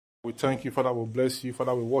We thank you, Father. We bless you,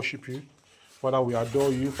 Father. We worship you, Father. We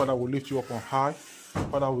adore you, Father. We lift you up on high,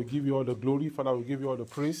 Father. We give you all the glory, Father. We give you all the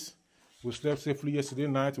praise. We slept safely yesterday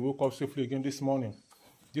night. We woke up safely again this morning.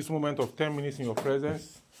 This moment of 10 minutes in your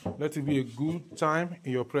presence, let it be a good time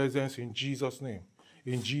in your presence in Jesus' name.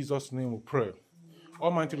 In Jesus' name we pray.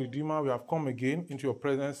 Almighty Redeemer, we have come again into your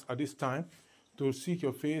presence at this time to seek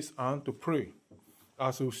your face and to pray.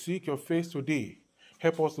 As we seek your face today,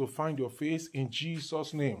 help us to find your face in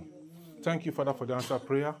Jesus' name. Thank you, Father, for the answer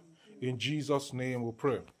prayer. In Jesus' name we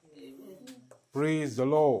pray. Praise the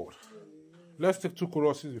Lord. Let's take two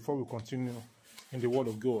choruses before we continue in the Word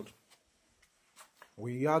of God.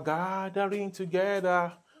 We are gathering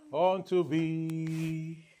together unto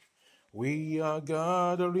thee. We are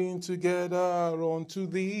gathering together unto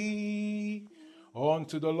thee.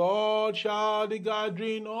 Unto the Lord shall the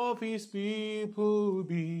gathering of his people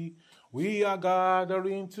be. We are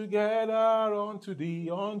gathering together unto thee,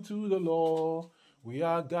 unto the Lord. We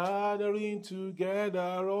are gathering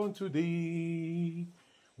together unto thee.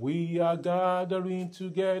 We are gathering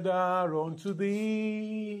together unto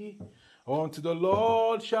thee. Unto the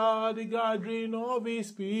Lord shall the gathering of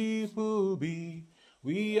his people be.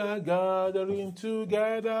 We are gathering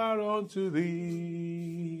together unto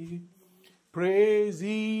thee. Praise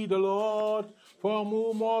ye the Lord, from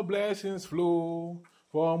whom all blessings flow.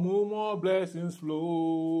 From whom all blessings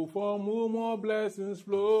flow. From whom all blessings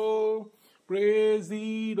flow. Praise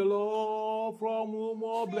ye the Lord, from whom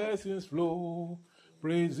all blessings flow.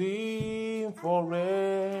 Praise him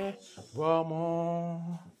forevermore.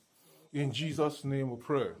 In Jesus' name we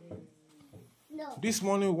pray. This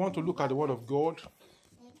morning we want to look at the Word of God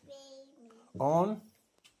on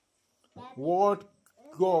what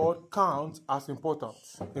God counts as important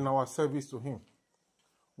in our service to him.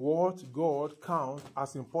 What God counts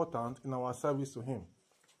as important in our service to him.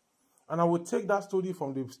 And I will take that story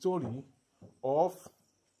from the story of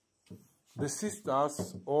the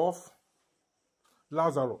sisters of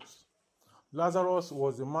Lazarus. Lazarus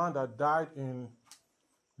was the man that died in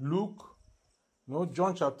Luke,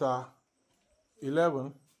 John chapter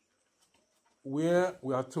 11, where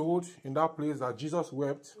we are told in that place that Jesus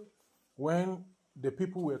wept when the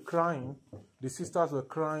people were crying, the sisters were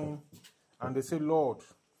crying, and they said, Lord,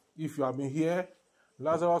 if you had been here,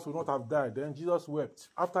 Lazarus would not have died. Then Jesus wept.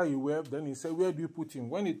 After he wept, then he said, where do you put him?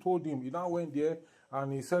 When he told him, he now went there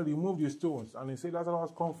and he said, remove the stones. And he said,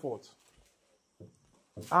 Lazarus, come forth.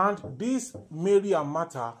 And this Mary and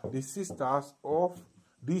Martha, the sisters of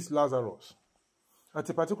this Lazarus, at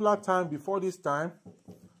a particular time before this time,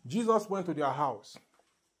 Jesus went to their house.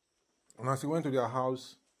 And as he went to their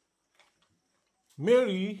house,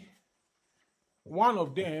 Mary, one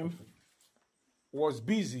of them, was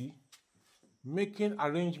busy making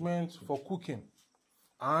arrangements for cooking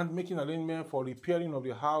and making arrangements for repairing of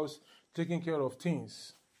the house, taking care of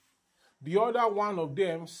things. The other one of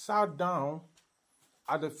them sat down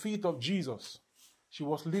at the feet of Jesus. She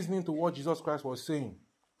was listening to what Jesus Christ was saying.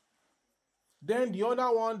 Then the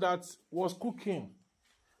other one that was cooking,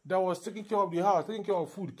 that was taking care of the house, taking care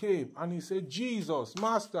of food, came and he said, Jesus,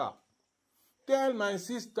 Master, tell my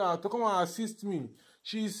sister to come and assist me.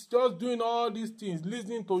 She's just doing all these things,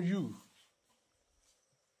 listening to you.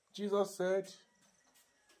 Jesus said,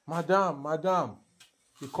 Madam, Madam.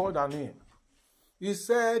 He called her name. He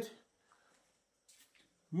said,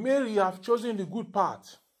 Mary, you have chosen the good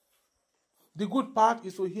part. The good part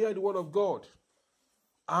is to hear the word of God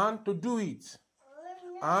and to do it.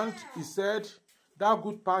 And he said, that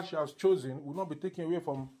good part she has chosen will not be taken away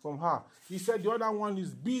from her. He said the other one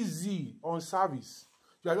is busy on service.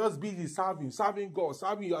 You are just busy serving God.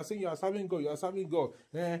 You are saying you are serving God, you are serving God.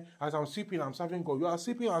 As I'm sleeping, I'm serving God. You are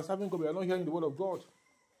sleeping and serving God, but you are not hearing the word of God.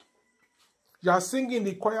 You are singing in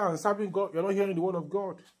the choir and serving God, you are not hearing the word of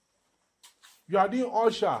God. You are doing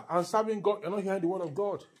usher and serving God, you are not hearing the word of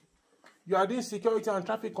God. You are doing security and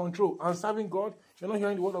traffic control and serving God, you are not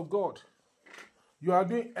hearing the word of God. You are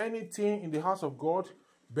doing anything in the house of God,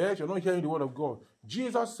 but you're not hearing the word of God.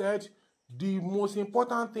 Jesus said the most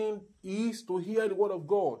important thing is to hear the word of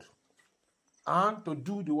God and to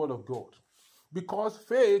do the word of God. Because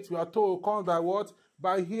faith, we are told, comes by what?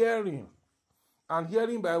 By hearing. And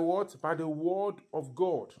hearing by what? By the word of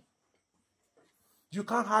God. You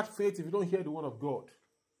can't have faith if you don't hear the word of God.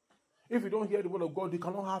 If you don't hear the word of God, you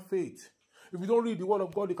cannot have faith. If you don't read the word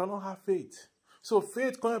of God, you cannot have faith. So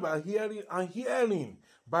faith comes by hearing, and hearing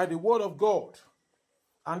by the word of God.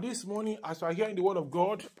 And this morning, as we are hearing the word of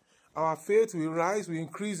God, our faith will rise, will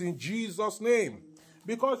increase in Jesus' name.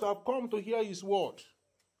 Because I've come to hear his word,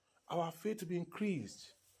 our faith will be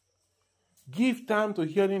increased. Give time to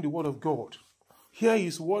hearing the word of God. Hear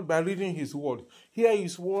his word by reading his word. Hear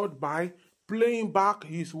his word by playing back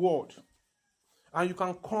his word. And you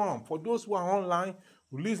can come. For those who are online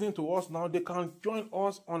listening to us now, they can join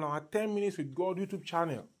us on our 10 Minutes with God YouTube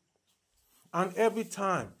channel. And every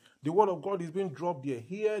time the word of God is being dropped there,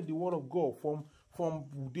 hear the word of God from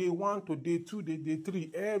day 1 to day 2, day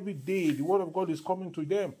 3. Every day the word of God is coming to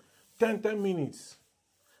them. 10 minutes.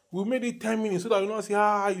 We made it 10 minutes so that you don't say,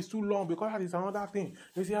 it's too long, because that is another thing.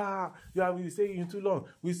 They say, we say it's too long.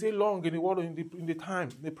 We say long in the word, in the time,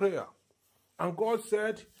 the prayer. And God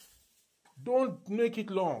said, don't make it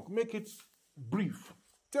long, make it brief.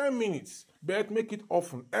 10 minutes, but make it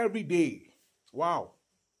often, every day. Wow.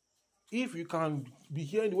 If you can be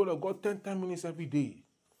hearing the word of God 10 minutes every day,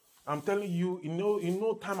 I'm telling you, in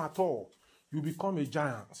no time at all, you become a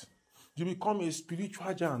giant. You become a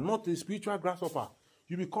spiritual giant, not a spiritual grasshopper.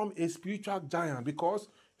 You become a spiritual giant, because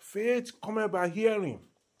faith comes by hearing,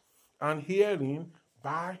 and hearing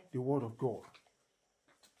by the word of God.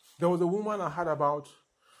 There was a woman I heard about.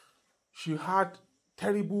 She had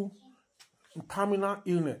terrible terminal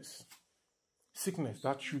illness, sickness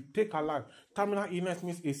that should take her life. Terminal illness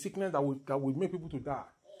means a sickness that would make people to die.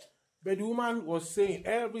 But the woman was saying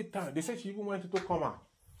every time, they said she even went into coma.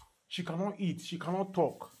 She cannot eat, she cannot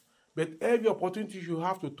talk. But every opportunity she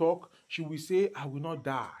have to talk, she will say, I will not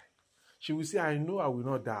die. She will say, I know I will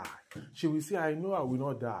not die. She will say, I know I will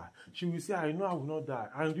not die. She will say, I know I will not die.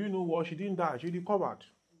 And you know what? She didn't die. She recovered.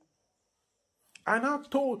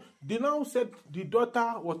 They now said, the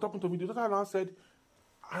daughter was talking to me. The daughter now said,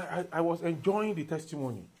 I was enjoying the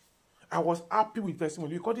testimony. I was happy with the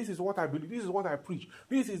testimony, because this is what I believe. This is what I preach.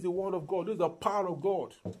 This is the word of God. This is the power of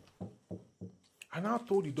God. I now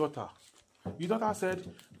told the daughter. The daughter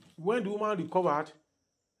said, when the woman recovered,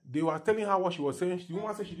 they were telling her what she was saying. The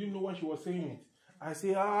woman said she didn't know when she was saying it. I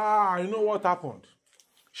say, I know what happened.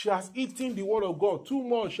 She has eaten the word of God too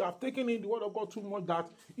much. She has taken in the word of God too much that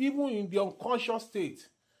even in the unconscious state,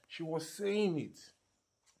 she was saying it.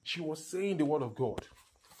 She was saying the word of God.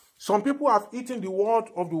 Some people have eaten the word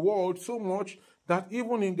of the world so much that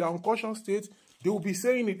even in the unconscious state, they will be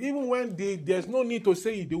saying it. Even when there's no need to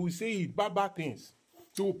say it, they will say it, bad things.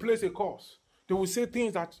 They will place a curse. They will say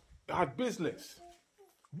things that are baseless.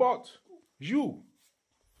 But you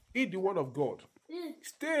eat the word of God.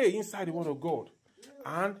 Stay inside the word of God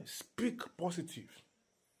and speak positive.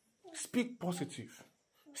 Speak positive.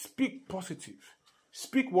 Speak positive.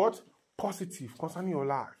 Speak what? Positive concerning your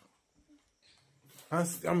life.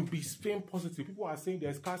 And be staying positive. People are saying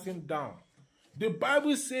there's casting down. The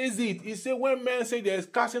Bible says it. It says when men say there's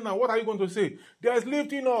casting down, what are you going to say? There's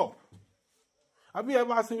lifting up. Have you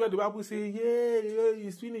ever seen where the Bible says, yeah,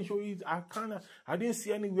 it's finished? I didn't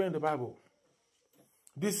see anywhere in the Bible.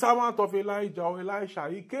 The servant of Elijah or Elisha,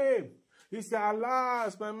 he came. He said,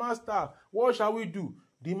 alas, my master, what shall we do?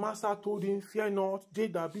 The master told him, fear not, they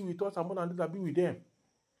that be with us are more than they that be with them.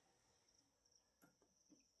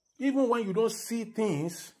 Even when you don't see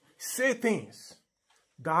things, say things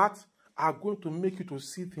that are going to make you to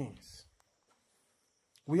see things.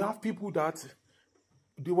 We have people that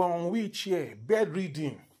they were on wheelchair,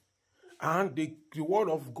 bedridden, and the word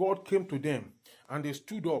of God came to them, and they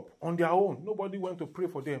stood up on their own. Nobody went to pray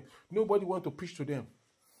for them. Nobody went to preach to them.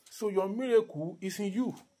 So your miracle is in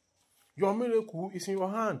you. Your miracle is in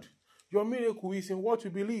your hand. Your miracle is in what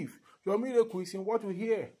you believe. Your miracle is in what you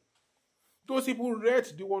hear. Those people read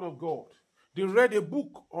the word of God. They read a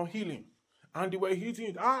book on healing, and they were hitting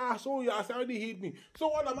it. So you have already hit me. So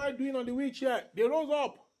what am I doing on the wheelchair? They rose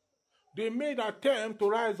up. They made an attempt to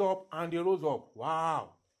rise up, and they rose up.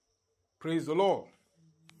 Wow. Praise the Lord.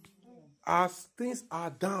 As things are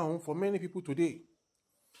down for many people today,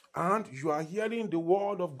 and you are hearing the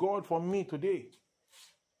word of God from me today,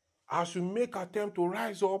 as you make attempt to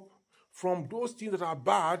rise up from those things that are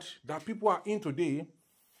bad that people are in today,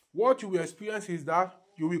 what you will experience is that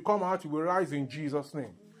you will come out, you will rise in Jesus'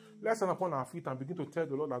 name. Let's stand upon our feet and begin to tell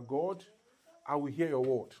the Lord that, God, I will hear your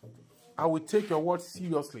word. I will take your word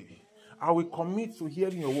seriously. I will commit to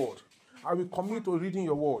hearing your word. I will commit to reading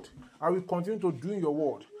your word. I will continue to doing your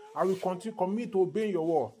word. I will commit to obeying your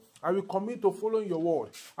word. I will commit to following your word.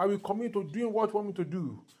 I will commit to doing what you want me to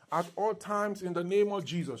do at all times in the name of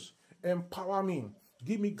Jesus. Empower me.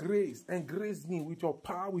 Give me grace and grace me with your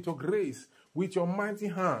power, with your grace, with your mighty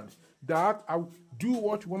hand, that I will do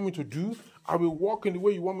what you want me to do. I will walk in the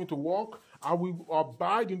way you want me to walk. I will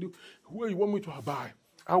abide in the way you want me to abide.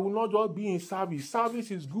 I will not just be in service.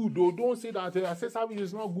 Service is good, though. Don't say that I say service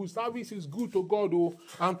is not good. Service is good to God, though,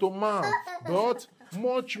 and to man. But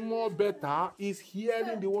much more better is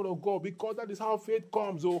hearing the word of God, because that is how faith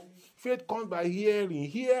comes. Oh, faith comes by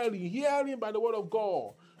hearing by the word of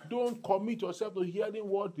God. Don't commit yourself to hearing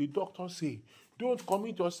what the doctors say. Don't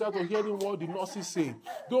commit yourself to hearing what the nurses say.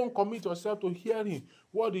 Don't commit yourself to hearing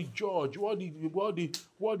what the judge, what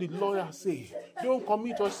the lawyer say. Don't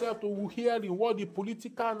commit yourself to hearing what the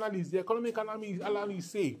political analysts, the economic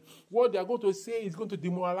analysts say. What they are going to say is going to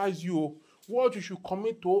demoralize you. What you should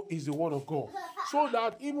commit to is the word of God. So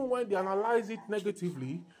that even when they analyze it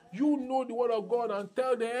negatively, you know the word of God and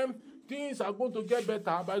tell them things are going to get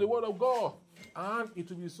better by the word of God. And it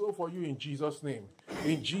will be so for you in Jesus' name.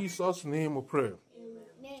 In Jesus' name we pray.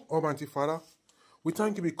 Amen. Almighty Father, we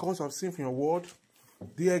thank you because I've seen from your word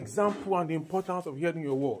the example and the importance of hearing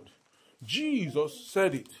your word. Jesus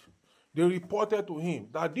said it. They reported to him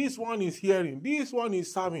that this one is hearing, this one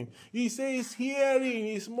is serving. He says hearing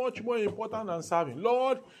is much more important than serving.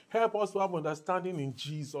 Lord, help us to have understanding in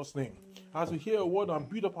Jesus' name. As we hear a word and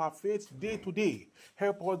build up our faith day to day,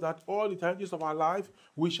 help us that all the challenges of our life,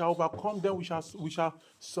 we shall overcome them, we shall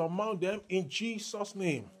surmount them in Jesus'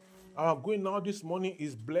 name. Our going out this morning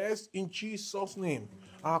is blessed in Jesus' name.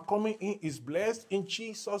 Our coming in is blessed in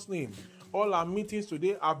Jesus' name. All our meetings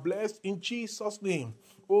today are blessed in Jesus' name.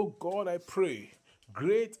 Oh God, I pray,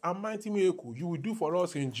 great and mighty miracle you will do for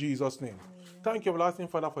us in Jesus' name. Amen. Thank you, everlasting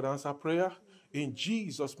Father, for the answer prayer. In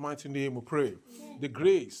Jesus' mighty name we pray. Amen. The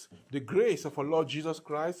grace of our Lord Jesus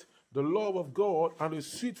Christ, the love of God, and the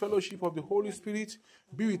sweet fellowship of the Holy Spirit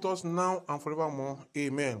be with us now and forevermore.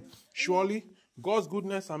 Amen. Surely, God's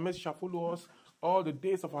goodness and mercy shall follow us all the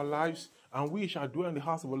days of our lives, and we shall dwell in the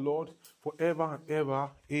house of the Lord forever and ever.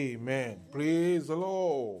 Amen. Praise the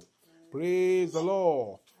Lord. Praise the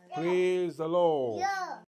Lord. Praise the Lord.